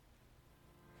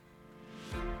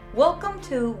Welcome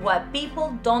to What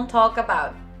People Don't Talk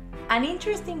About, an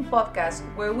interesting podcast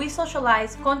where we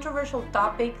socialize controversial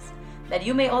topics that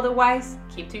you may otherwise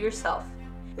keep to yourself.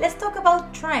 Let's talk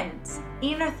about trends,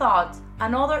 inner thoughts,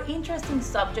 and other interesting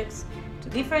subjects to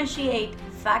differentiate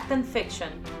fact and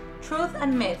fiction, truth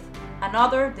and myth, and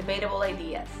other debatable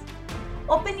ideas.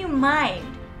 Open your mind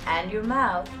and your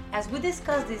mouth as we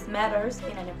discuss these matters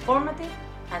in an informative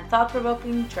and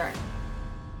thought-provoking turn.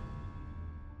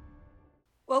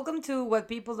 Welcome to What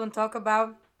People Don't Talk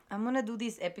About. I'm gonna do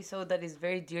this episode that is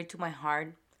very dear to my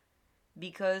heart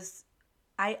because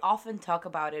I often talk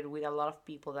about it with a lot of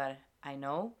people that I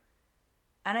know,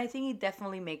 and I think it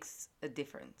definitely makes a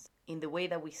difference in the way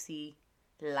that we see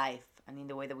life and in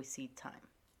the way that we see time.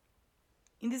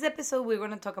 In this episode, we're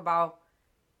gonna talk about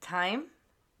time,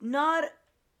 not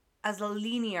as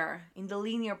in the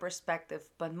linear perspective,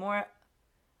 but more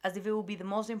as if it will be the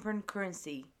most important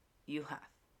currency you have.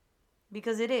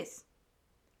 Because it is.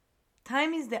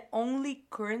 Time is the only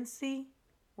currency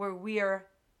where we are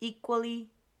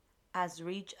equally as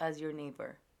rich as your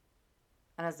neighbor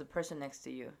and as the person next to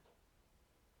you.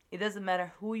 It doesn't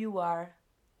matter who you are,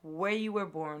 where you were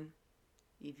born,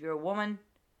 if you're a woman,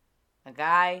 a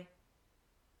guy,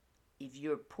 if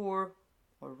you're poor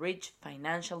or rich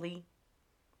financially.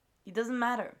 It doesn't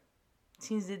matter.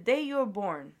 Since the day you're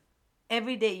born,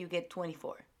 every day you get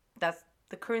 24. That's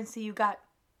the currency you got.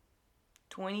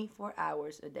 24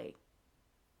 hours a day.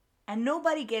 And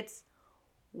nobody gets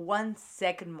 1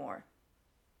 second more,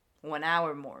 1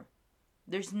 hour more.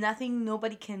 There's nothing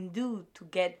nobody can do to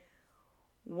get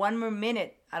 1 more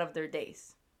minute out of their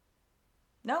days.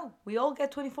 No, we all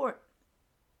get 24.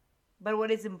 But what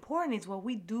is important is what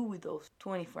we do with those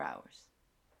 24 hours.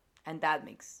 And that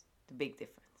makes the big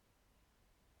difference.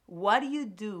 What do you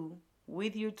do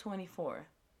with your 24?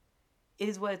 It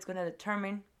is what is going to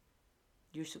determine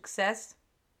your success,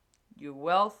 your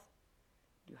wealth,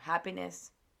 your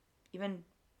happiness, even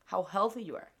how healthy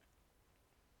you are.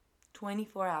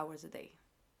 24 hours a day.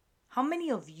 How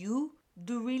many of you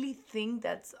do really think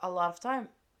that's a lot of time?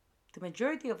 The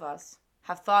majority of us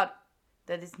have thought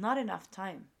that it's not enough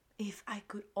time. If I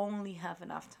could only have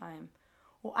enough time.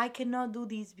 Or I cannot do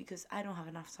this because I don't have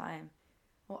enough time.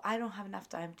 Or I don't have enough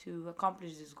time to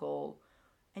accomplish this goal.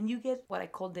 And you get what I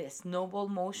call the snowball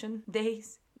motion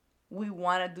days. We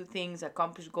want to do things,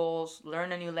 accomplish goals,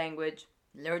 learn a new language,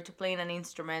 learn to play an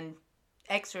instrument,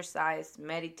 exercise,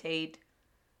 meditate,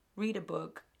 read a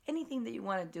book, anything that you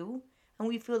want to do, and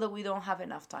we feel that we don't have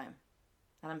enough time.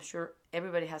 And I'm sure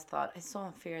everybody has thought, it's so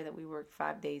unfair that we work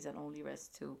 5 days and only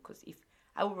rest 2, because if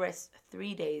I would rest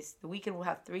 3 days, the weekend will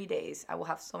have 3 days, I will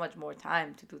have so much more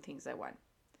time to do things I want.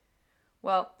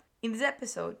 Well, in this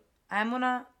episode, I'm going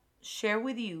to share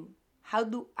with you how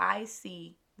do I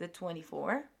see the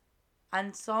 24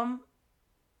 and some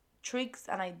tricks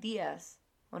and ideas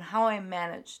on how I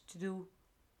manage to do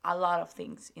a lot of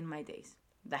things in my days.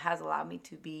 That has allowed me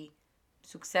to be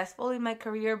successful in my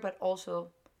career, but also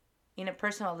in a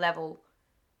personal level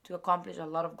to accomplish a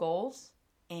lot of goals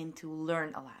and to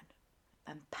learn a lot.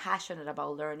 I'm passionate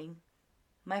about learning.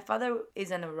 My father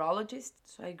is a neurologist,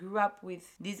 so I grew up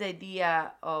with this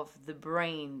idea of the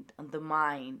brain and the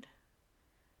mind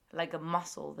like a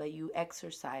muscle that you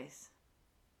exercise.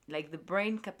 Like the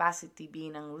brain capacity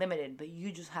being unlimited, but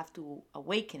you just have to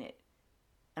awaken it.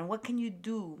 And what can you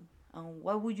do? And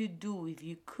what would you do if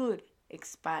you could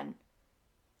expand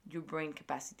your brain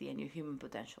capacity and your human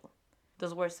potential?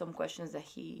 Those were some questions that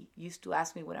he used to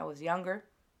ask me when I was younger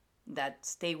that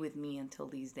stay with me until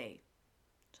this day.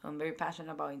 So I'm very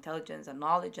passionate about intelligence and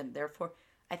knowledge, and therefore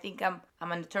I think I'm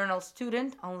an eternal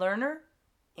student and learner,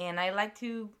 and I like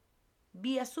to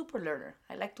be a super learner.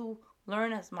 I like to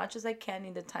learn as much as I can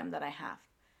in the time that I have.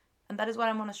 And that is what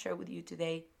I'm going to share with you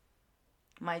today,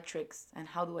 my tricks and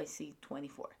how do I see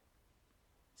 24.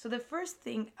 So the first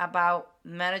thing about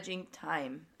managing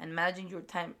time and managing your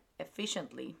time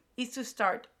efficiently is to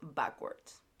start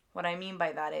backwards. What I mean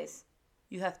by that is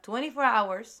you have 24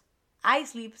 hours. I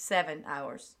sleep 7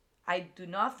 hours. I do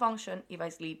not function if I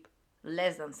sleep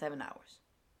less than 7 hours.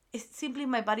 It's simply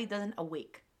my body doesn't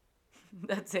awake.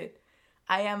 That's it.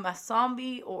 I am a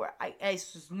zombie, or I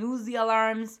snooze the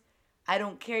alarms. I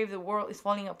don't care if the world is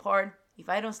falling apart. If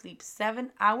I don't sleep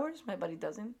 7 hours, my body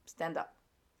doesn't stand up.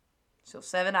 So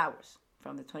 7 hours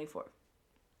from the 24.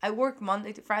 I work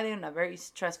Monday to Friday in a very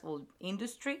stressful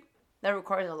industry that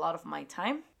requires a lot of my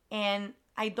time. And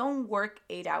I don't work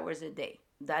 8 hours a day.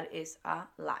 That is a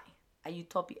lie, a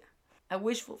utopia, a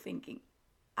wishful thinking.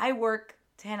 I work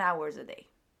 10 hours a day,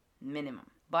 minimum.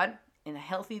 But in a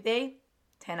healthy day,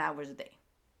 10 hours a day.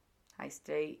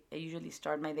 I usually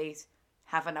start my days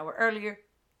half an hour earlier,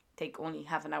 take only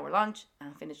half an hour lunch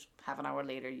and finish half an hour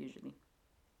later usually.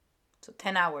 So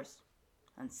 10 hours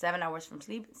and 7 hours from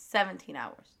sleep, 17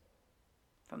 hours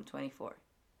from 24.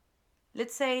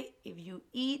 Let's say if you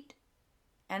eat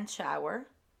and shower,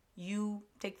 you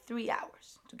take 3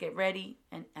 hours to get ready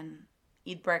and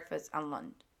eat breakfast and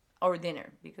lunch or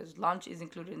dinner, because lunch is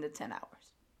included in the 10 hours.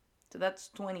 So that's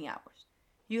 20 hours.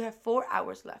 You have 4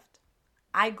 hours left.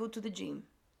 I go to the gym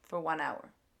for 1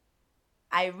 hour.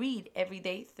 I read every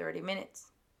day 30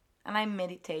 minutes. And I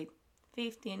meditate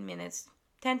 15 minutes,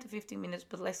 10 to 15 minutes,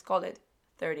 but let's call it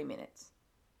 30 minutes.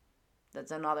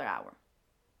 That's another hour.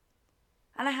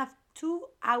 And I have 2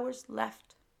 hours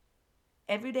left.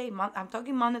 Every day, I'm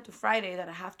talking Monday to Friday that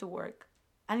I have to work.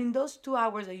 And in those 2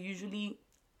 hours, I usually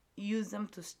use them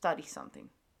to study something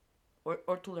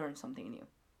or to learn something new.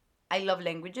 I love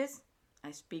languages.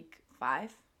 I speak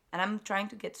 5. And I'm trying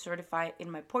to get certified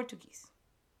in my Portuguese.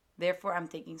 Therefore, I'm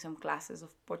taking some classes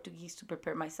of Portuguese to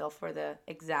prepare myself for the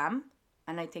exam.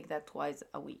 And I take that twice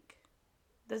a week.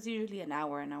 That's usually an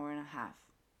hour and a half.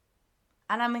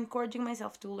 And I'm encouraging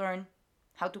myself to learn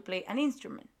how to play an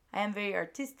instrument. I am very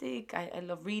artistic. I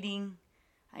love reading.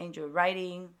 I enjoy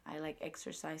writing. I like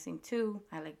exercising too.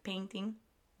 I like painting.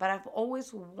 But I've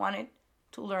always wanted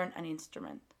to learn an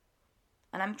instrument.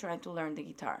 And I'm trying to learn the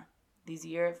guitar. This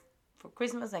year, for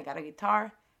Christmas, I got a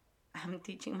guitar. I'm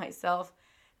teaching myself.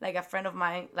 Like a friend of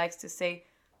mine likes to say,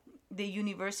 the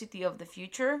university of the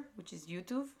future, which is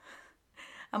YouTube.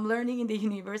 I'm learning in the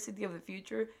university of the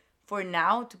future for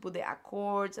now to put the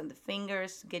accords and the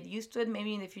fingers, to get used to it.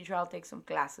 Maybe in the future I'll take some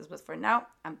classes, but for now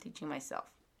I'm teaching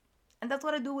myself. And that's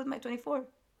what I do with my 24.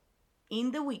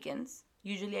 In the weekends,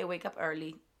 usually I wake up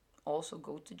early, also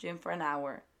go to gym for an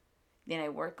hour. Then I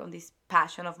work on this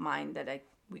passion of mine that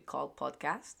we call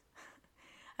podcast.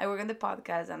 I work on the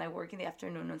podcast and I work in the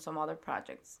afternoon on some other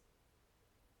projects.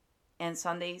 And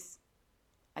Sundays,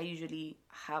 I usually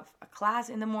have a class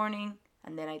in the morning,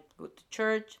 and then I go to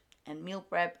church and meal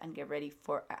prep and get ready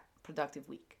for a productive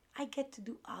week. I get to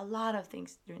do a lot of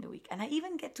things during the week. And I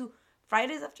even get to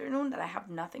Fridays afternoon that I have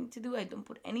nothing to do. I don't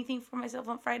put anything for myself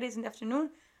on Fridays in the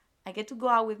afternoon. I get to go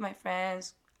out with my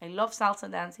friends. I love salsa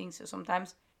dancing. So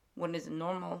sometimes when it's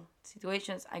normal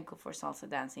situations, I go for salsa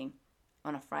dancing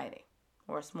on a Friday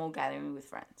or a small gathering with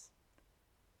friends.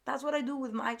 That's what I do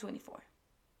with my 24.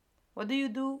 What do you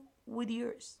do with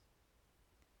yours?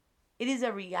 It is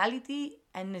a reality,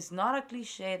 and it's not a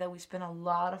cliche that we spend a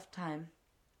lot of time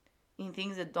in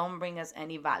things that don't bring us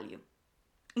any value,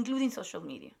 including social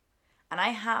media. And I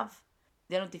have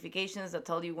the notifications that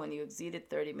tell you when you exceeded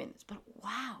 30 minutes. But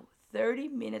wow, 30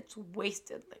 minutes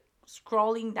wasted, like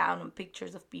scrolling down on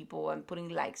pictures of people and putting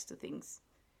likes to things,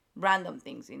 random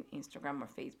things in Instagram or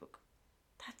Facebook.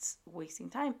 That's wasting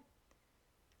time.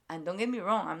 And don't get me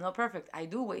wrong, I'm not perfect. I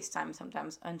do waste time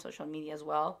sometimes on social media as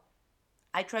well.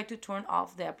 I try to turn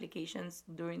off the applications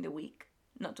during the week,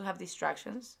 not to have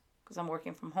distractions, because I'm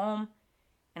working from home,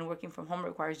 and working from home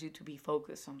requires you to be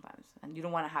focused sometimes. And you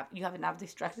have enough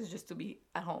distractions just to be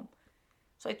at home.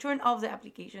 So I turn off the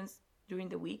applications during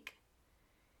the week,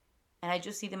 and I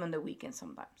just see them on the weekend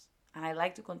sometimes. And I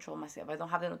like to control myself. I don't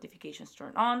have the notifications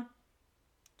turned on.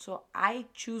 So I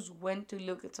choose when to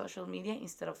look at social media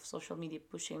instead of social media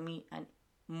pushing me and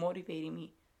motivating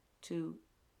me to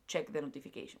check the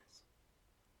notifications.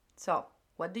 So,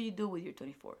 what do you do with your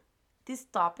 24? This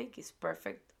topic is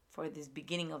perfect for this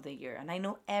beginning of the year. And I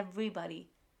know everybody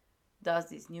does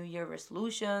these New Year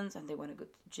resolutions and they want to go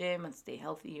to the gym and stay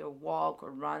healthy or walk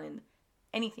or run and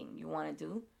anything you want to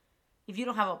do. If you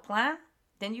don't have a plan,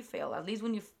 then you fail. At least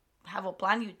when you have a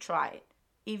plan, you try it.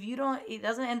 If you don't, it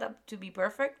doesn't end up to be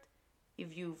perfect.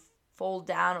 If you fall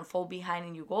down or fall behind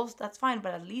in your goals, that's fine.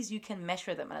 But at least you can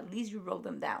measure them and at least you wrote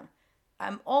them down.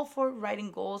 I'm all for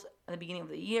writing goals at the beginning of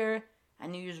the year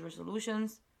and New Year's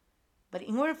resolutions. But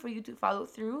in order for you to follow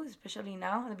through, especially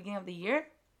now at the beginning of the year,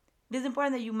 it is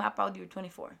important that you map out your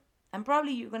 24. And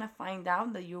probably you're going to find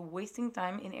out that you're wasting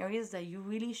time in areas that you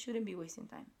really shouldn't be wasting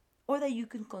time. Or that you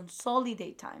can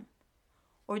consolidate time.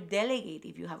 Or delegate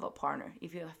if you have a partner,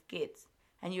 if you have kids,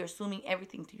 and you're assuming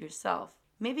everything to yourself.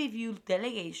 Maybe if you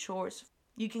delegate chores,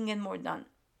 you can get more done.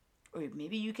 Or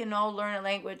maybe you can all learn a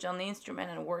language on the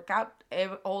instrument and work out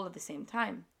all at the same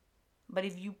time. But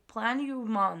if you plan your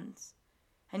months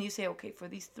and you say, okay, for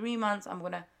these 3 months,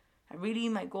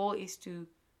 my goal is to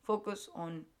focus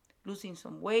on losing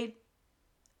some weight.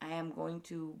 I am going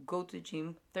to go to the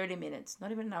gym 30 minutes,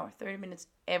 not even an hour, 30 minutes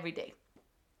every day.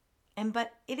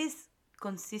 But it is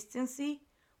consistency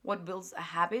what builds a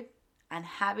habit, and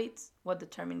habits what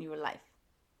determine your life.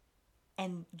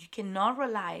 And you cannot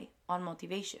rely on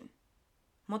motivation.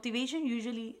 Motivation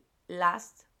usually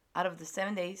lasts Out of the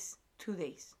 7 days, 2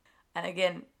 days. And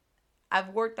again, I've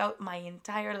worked out my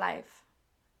entire life.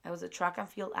 I was a track and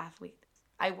field athlete.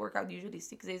 I work out usually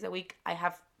 6 days a week. I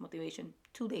have motivation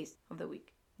 2 days of the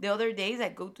week. The other days I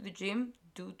go to the gym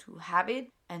due to habit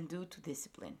and due to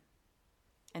discipline.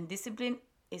 And discipline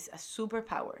is a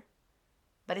superpower.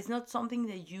 But it's not something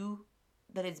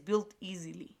that is built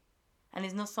easily. And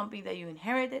it's not something that you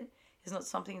inherited. It's not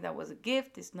something that was a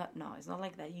gift. It's not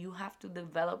like that. You have to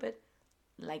develop it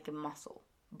like a muscle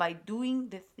by doing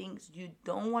the things you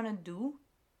don't want to do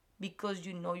because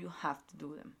you know you have to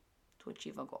do them to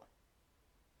achieve a goal.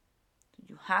 So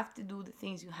you have to do the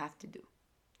things you have to do,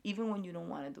 even when you don't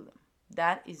want to do them.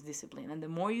 That is discipline. And the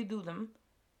more you do them,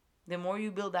 the more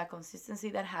you build that consistency,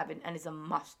 that habit, and it's a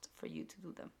must for you to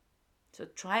do them. So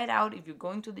try it out if you're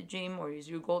going to the gym or is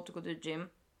your goal to go to the gym.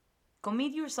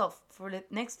 Commit yourself for the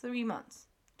next 3 months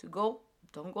to go.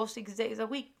 Don't go 6 days a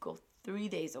week. Go 3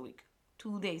 days a week,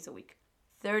 2 days a week,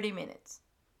 30 minutes.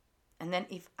 And then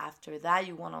if after that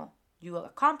you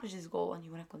accomplish this goal and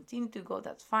you want to continue to go,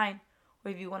 that's fine.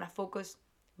 Or if you want to focus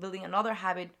building another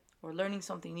habit or learning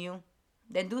something new,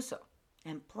 then do so.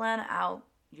 And plan out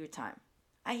your time.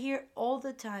 I hear all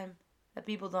the time that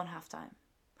people don't have time.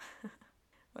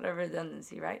 What a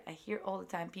redundancy, right? I hear all the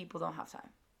time people don't have time.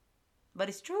 But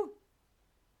it's true.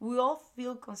 We all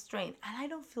feel constrained. And I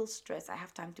don't feel stressed. I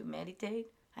have time to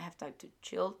meditate. I have time to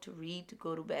chill, to read, to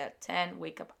go to bed at 10,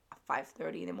 wake up at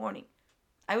 5:30 in the morning.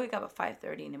 I wake up at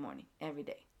 5:30 in the morning every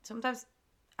day. Sometimes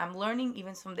I'm learning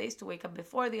even some days to wake up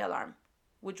before the alarm,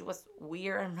 which was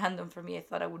weird and random for me. I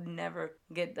thought I would never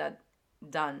get that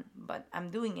done, but I'm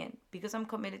doing it because I'm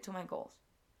committed to my goals.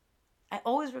 I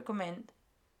always recommend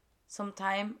some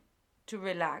time to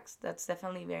relax. That's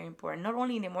definitely very important. Not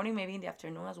only in the morning, maybe in the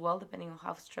afternoon as well, depending on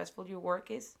how stressful your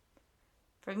work is.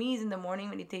 For me, it's in the morning.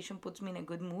 Meditation puts me in a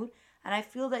good mood. And I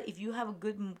feel that if you have a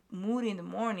good mood in the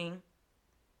morning,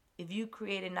 if you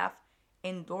create enough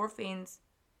endorphins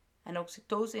and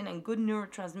oxytocin and good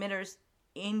neurotransmitters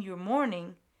in your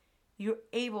morning, you're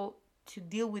able to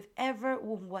deal with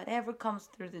whatever comes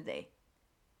through the day.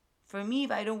 For me,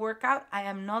 if I don't work out, I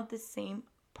am not the same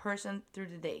person through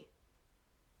the day.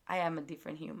 I am a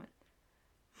different human.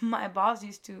 My boss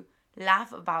used to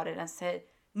laugh about it and said,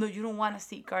 no, you don't want to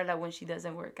see Carla when she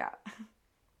doesn't work out.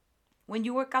 When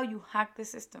you work out, you hack the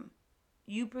system.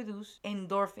 You produce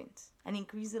endorphins and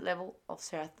increase the level of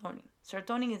serotonin.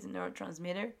 Serotonin is a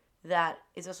neurotransmitter that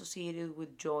is associated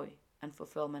with joy and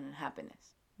fulfillment and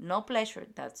happiness. No pleasure,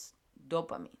 that's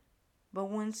dopamine. But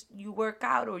once you work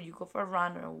out or you go for a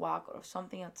run or a walk or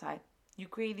something outside, you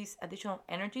create this additional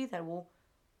energy that will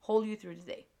hold you through the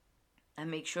day. And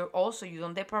make sure also you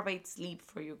don't deprivate sleep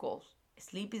for your goals.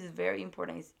 Sleep is very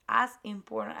important. It's as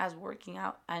important as working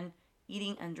out and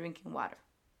eating and drinking water.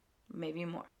 Maybe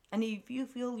more. And if you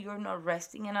feel you're not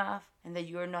resting enough and that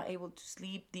you're not able to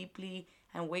sleep deeply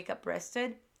and wake up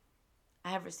rested,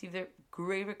 I have received a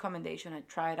great recommendation. I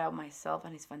tried it out myself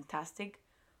and it's fantastic,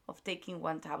 of taking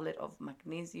 1 tablet of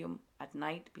magnesium at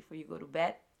night before you go to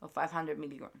bed of 500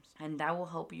 milligrams. And that will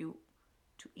help you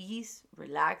to ease,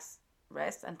 relax,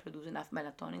 rest, and produce enough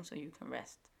melatonin so you can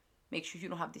rest. Make sure you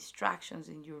don't have distractions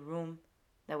in your room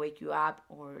that wake you up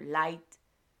or light.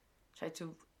 Try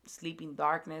to sleep in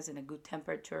darkness, in a good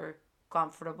temperature,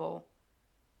 comfortable.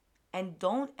 And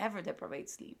don't ever deprivate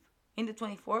sleep. In the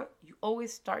 24, you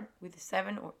always start with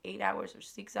 7 or 8 hours or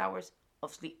 6 hours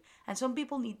of sleep. And some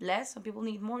people need less, some people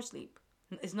need more sleep.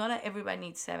 It's not that everybody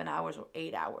needs 7 hours or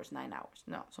 8 hours, 9 hours.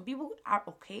 No, some people are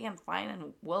okay and fine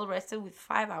and well rested with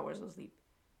 5 hours of sleep.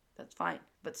 That's fine.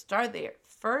 But start there.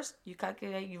 First, you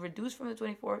calculate, you reduce from the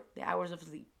 24 the hours of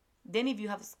sleep. Then if you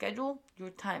have a schedule, your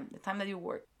time, the time that you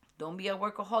work. Don't be a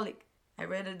workaholic. I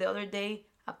read it the other day,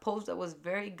 a post that was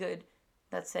very good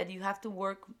that said you have to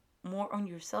work more on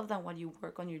yourself than what you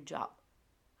work on your job.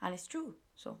 And it's true.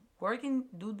 So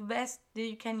do the best that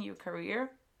you can in your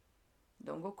career.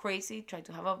 Don't go crazy. Try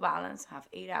to have a balance. Have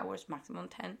 8 hours, maximum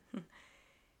 10.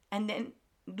 And then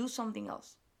do something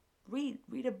else.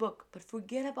 Read a book, but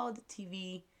forget about the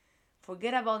TV,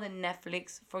 forget about the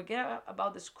Netflix, forget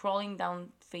about the scrolling down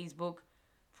Facebook,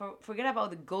 forget about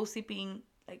the gossiping.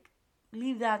 Like,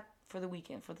 leave that for the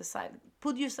weekend, for the side.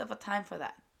 Put yourself a time for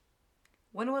that.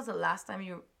 When was the last time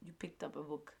you picked up a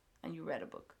book and you read a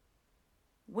book?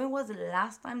 When was the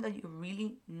last time that you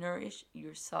really nourished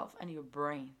yourself and your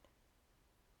brain?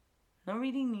 Not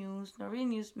reading news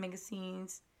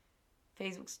magazines,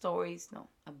 Facebook stories, no.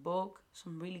 A book,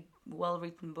 some really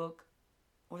well-written book.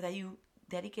 Or that you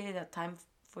dedicated a time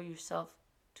for yourself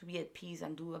to be at peace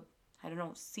and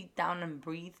sit down and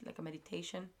breathe like a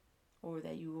meditation. Or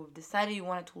that you decided you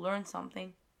wanted to learn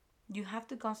something. You have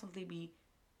to constantly be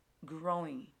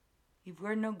growing. If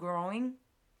we're not growing,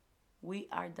 we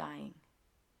are dying.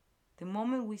 The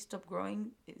moment we stop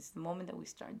growing is the moment that we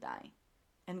start dying.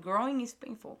 And growing is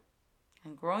painful.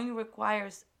 And growing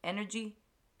requires energy,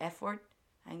 effort,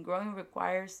 and growing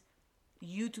requires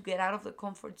you to get out of the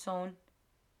comfort zone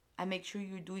and make sure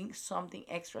you're doing something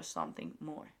extra, something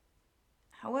more.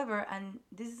 However, and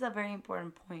this is a very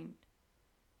important point,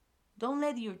 don't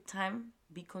let your time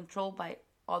be controlled by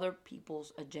other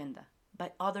people's agenda,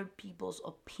 by other people's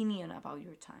opinion about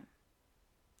your time.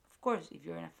 Of course, if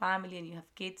you're in a family and you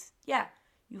have kids, yeah,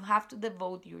 you have to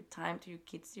devote your time to your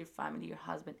kids, your family, your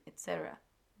husband, etc.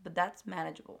 But that's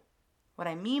manageable. What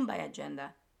I mean by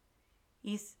agenda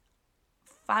is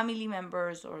family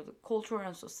members or the culture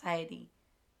and society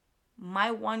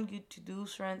might want you to do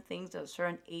certain things at a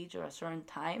certain age or a certain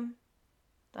time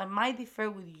that might differ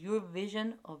with your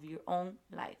vision of your own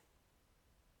life.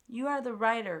 You are the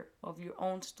writer of your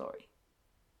own story.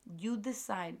 You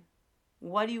decide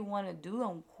what you want to do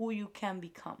and who you can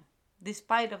become,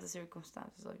 despite of the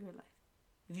circumstances of your life.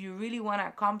 If you really want to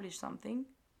accomplish something,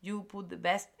 you put the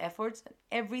best efforts and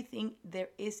everything there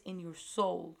is in your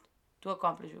soul to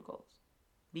accomplish your goals.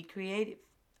 Be creative.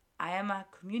 I am a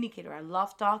communicator. I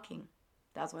love talking.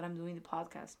 That's what I'm doing the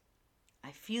podcast.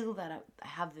 I feel that I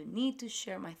have the need to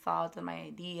share my thoughts and my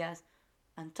ideas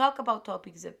and talk about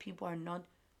topics that people are not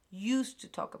used to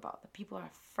talk about, that people are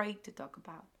afraid to talk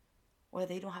about, or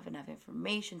they don't have enough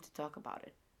information to talk about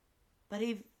it. But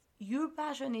if your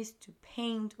passion is to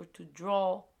paint or to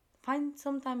draw, find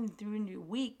some time during your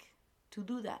week to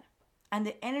do that. And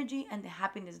the energy and the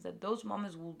happiness that those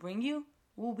moments will bring you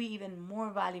will be even more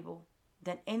valuable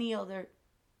than any other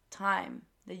time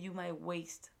that you might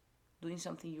waste doing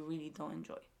something you really don't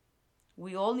enjoy.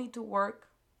 We all need to work.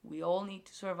 We all need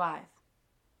to survive.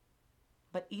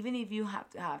 But even if you have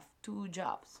to have 2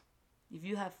 jobs, if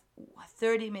you have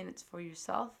 30 minutes for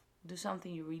yourself, do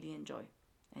something you really enjoy.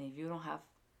 And if you don't have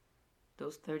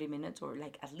those 30 minutes or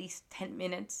like at least 10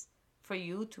 minutes for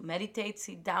you to meditate,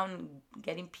 sit down and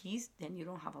get in peace, then you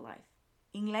don't have a life.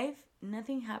 In life,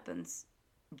 nothing happens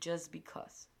just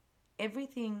because.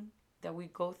 Everything that we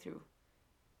go through,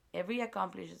 every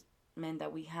accomplishment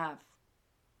that we have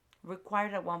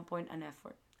required at one point an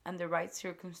effort and the right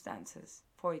circumstances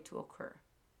for it to occur.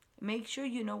 Make sure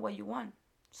you know what you want.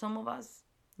 Some of us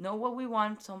know what we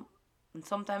want, and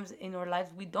sometimes in our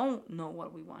lives we don't know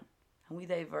what we want and we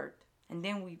divert and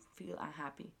then we feel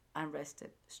unhappy,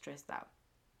 unrested, stressed out.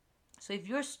 So if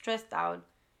you're stressed out,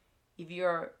 if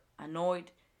you're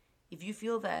annoyed, if you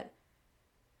feel that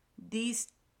this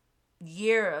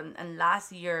year and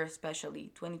last year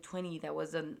especially 2020 that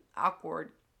was an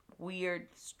awkward, weird,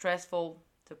 stressful,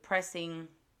 depressing,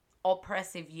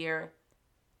 oppressive year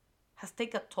has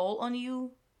taken a toll on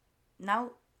you,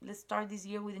 now let's start this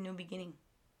year with a new beginning.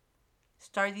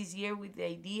 Start this year with the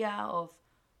idea of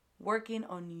working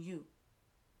on you.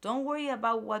 Don't worry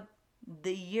about what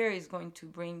the year is going to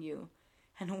bring you,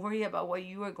 and worry about what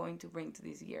you are going to bring to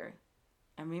this year.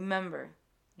 And remember,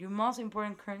 your most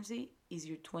important currency is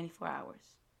your 24 hours.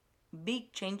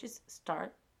 Big changes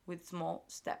start with small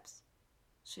steps.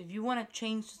 So if you want to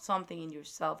change something in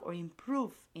yourself or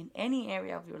improve in any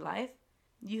area of your life,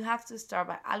 you have to start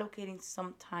by allocating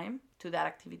some time to that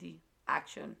activity,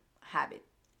 action, habit.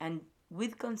 And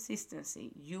with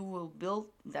consistency, you will build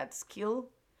that skill,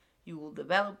 you will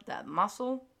develop that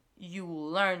muscle, you will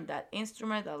learn that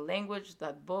instrument, that language,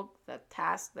 that book, that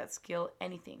task, that skill,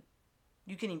 anything.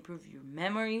 You can improve your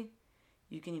memory,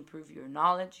 you can improve your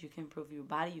knowledge, you can improve your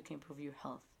body, you can improve your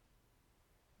health.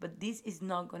 But this is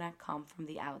not going to come from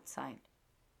the outside.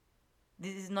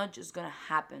 This is not just going to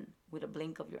happen with a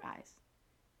blink of your eyes.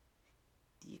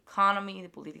 The economy, the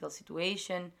political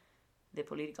situation, the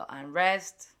political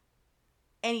unrest,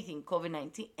 anything,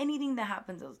 COVID-19, anything that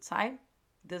happens outside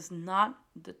does not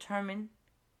determine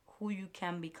who you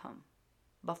can become.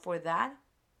 But for that,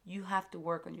 you have to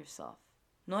work on yourself.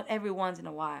 Not every once in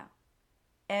a while.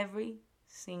 Every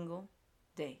single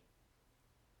day.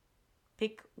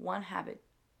 Pick one habit,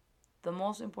 the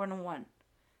most important one,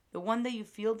 the one that you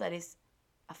feel that is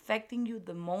affecting you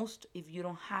the most if you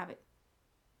don't have it,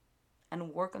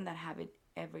 and work on that habit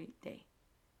every day.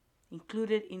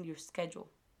 Include it in your schedule.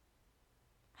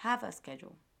 Have a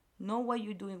schedule. Know what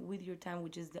you're doing with your time,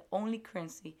 which is the only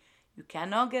currency you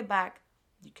cannot get back,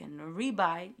 you cannot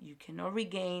rebuy, you cannot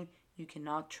regain, you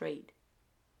cannot trade.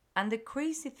 And the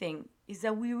crazy thing is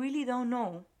that we really don't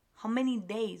know how many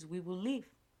days we will live.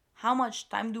 How much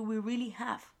time do we really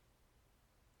have?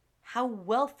 How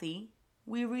wealthy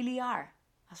we really are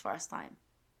as far as time.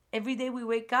 Every day we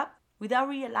wake up without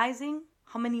realizing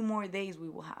how many more days we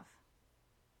will have.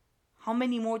 How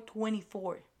many more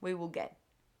 24 we will get.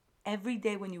 Every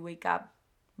day when you wake up,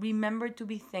 remember to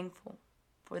be thankful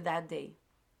for that day,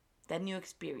 that new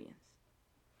experience.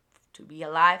 To be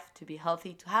alive, to be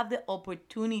healthy, to have the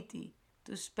opportunity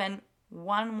to spend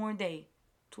one more day,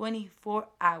 24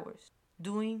 hours,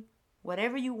 doing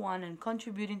whatever you want and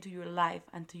contributing to your life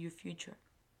and to your future.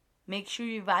 Make sure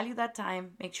you value that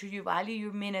time. Make sure you value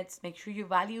your minutes. Make sure you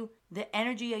value the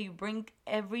energy that you bring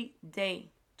every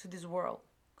day to this world.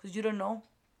 Because you don't know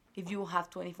if you will have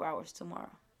 24 hours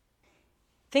tomorrow.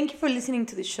 Thank you for listening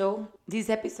to the show. This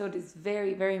episode is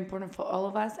very, very important for all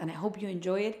of us, and I hope you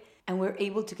enjoy it and we're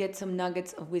able to get some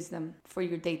nuggets of wisdom for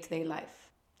your day-to-day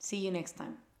life. See you next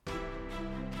time.